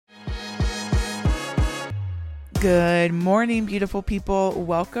Good morning, beautiful people.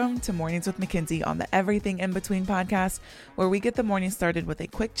 Welcome to Mornings with Mackenzie on the Everything in Between podcast, where we get the morning started with a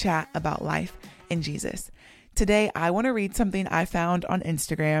quick chat about life and Jesus. Today, I want to read something I found on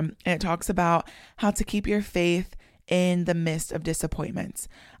Instagram, and it talks about how to keep your faith in the midst of disappointments.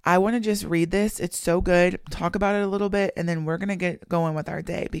 I want to just read this. It's so good. Talk about it a little bit, and then we're going to get going with our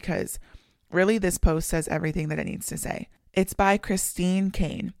day because really this post says everything that it needs to say. It's by Christine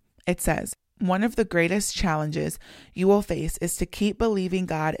Kane. It says, "One of the greatest challenges you will face is to keep believing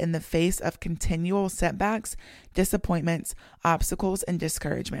God in the face of continual setbacks, disappointments, obstacles, and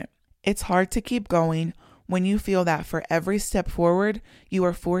discouragement. It's hard to keep going when you feel that for every step forward, you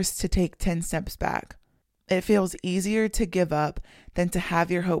are forced to take 10 steps back. It feels easier to give up than to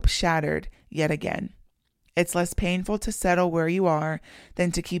have your hope shattered yet again. It's less painful to settle where you are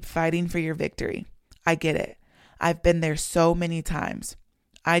than to keep fighting for your victory. I get it. I've been there so many times.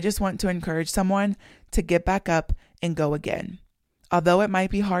 I just want to encourage someone to get back up and go again. Although it might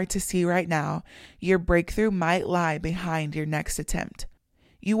be hard to see right now, your breakthrough might lie behind your next attempt.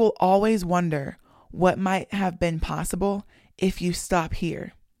 You will always wonder what might have been possible if you stop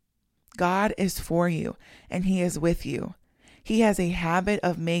here. God is for you and He is with you. He has a habit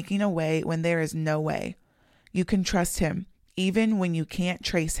of making a way when there is no way. You can trust Him even when you can't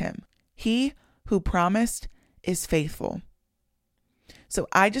trace Him. He who promised is faithful." So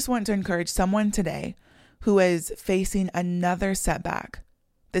I just want to encourage someone today who is facing another setback.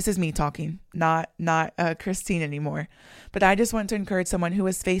 This is me talking, not Christine anymore. But I just want to encourage someone who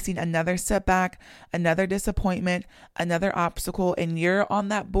is facing another setback, another disappointment, another obstacle, and you're on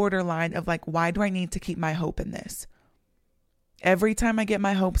that borderline of like, why do I need to keep my hope in this? Every time I get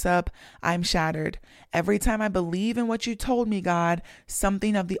my hopes up, I'm shattered. Every time I believe in what you told me, God,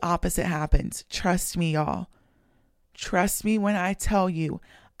 something of the opposite happens. Trust me, y'all. Trust me when I tell you,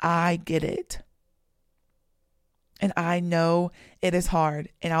 I get it. And I know it is hard.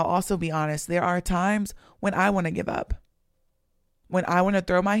 And I'll also be honest, there are times when I want to give up. When I want to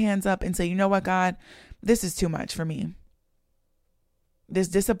throw my hands up and say, you know what, God, this is too much for me. This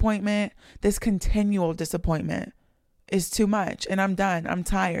disappointment, this continual disappointment is too much. And I'm done. I'm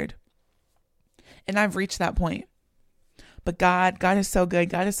tired. And I've reached that point. But God is so good.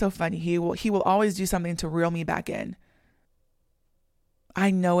 God is so funny. He will always do something to reel me back in. I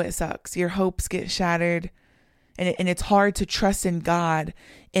know it sucks. Your hopes get shattered. And it's hard to trust in God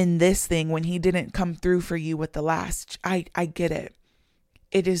in this thing when He didn't come through for you with the last. I get it.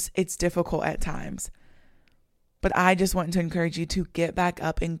 It's difficult at times. But I just want to encourage you to get back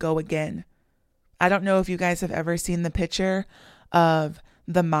up and go again. I don't know if you guys have ever seen the picture of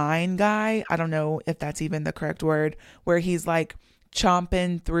the mine guy. I don't know if that's even the correct word, where he's like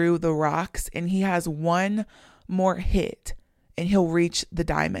chomping through the rocks and he has one more hit and he'll reach the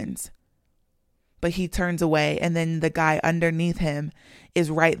diamonds. But he turns away and then the guy underneath him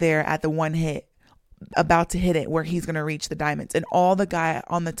is right there at the one hit, about to hit it where he's going to reach the diamonds. And all the guy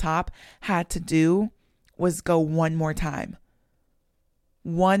on the top had to do was go one more time.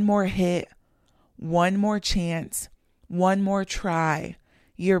 One more hit, one more chance, one more try.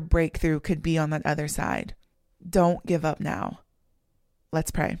 Your breakthrough could be on that other side. Don't give up now. Let's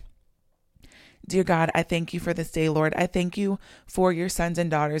pray. Dear God, I thank you for this day, Lord. I thank you for your sons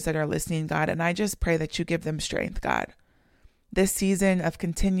and daughters that are listening, God. And I just pray that you give them strength, God. This season of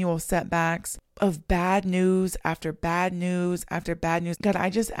continual setbacks, of bad news after bad news after bad news, God,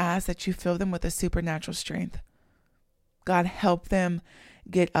 I just ask that you fill them with a supernatural strength. God, help them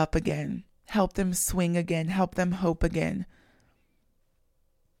get up again. Help them swing again. Help them hope again.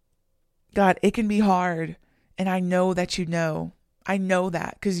 God, it can be hard. And I know that you know. I know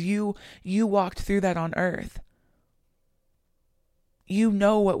that because you walked through that on earth. You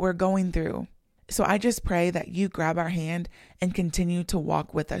know what we're going through. So I just pray that you grab our hand and continue to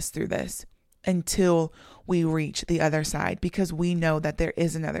walk with us through this until we reach the other side, because we know that there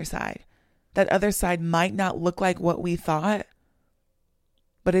is another side. That other side might not look like what we thought,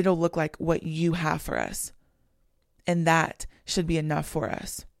 but it'll look like what you have for us. And that should be enough for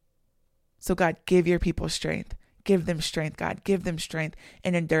us. So God, give your people strength. Give them strength, God. Give them strength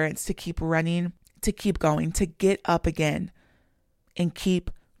and endurance to keep running, to keep going, to get up again and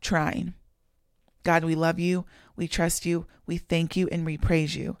keep trying. God, we love you. We trust you. We thank you and we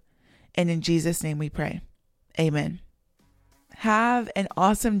praise you. And in Jesus' name we pray. Amen. Have an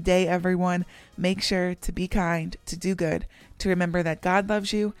awesome day, everyone. Make sure to be kind, to do good, to remember that God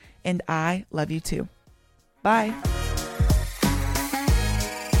loves you and I love you too. Bye.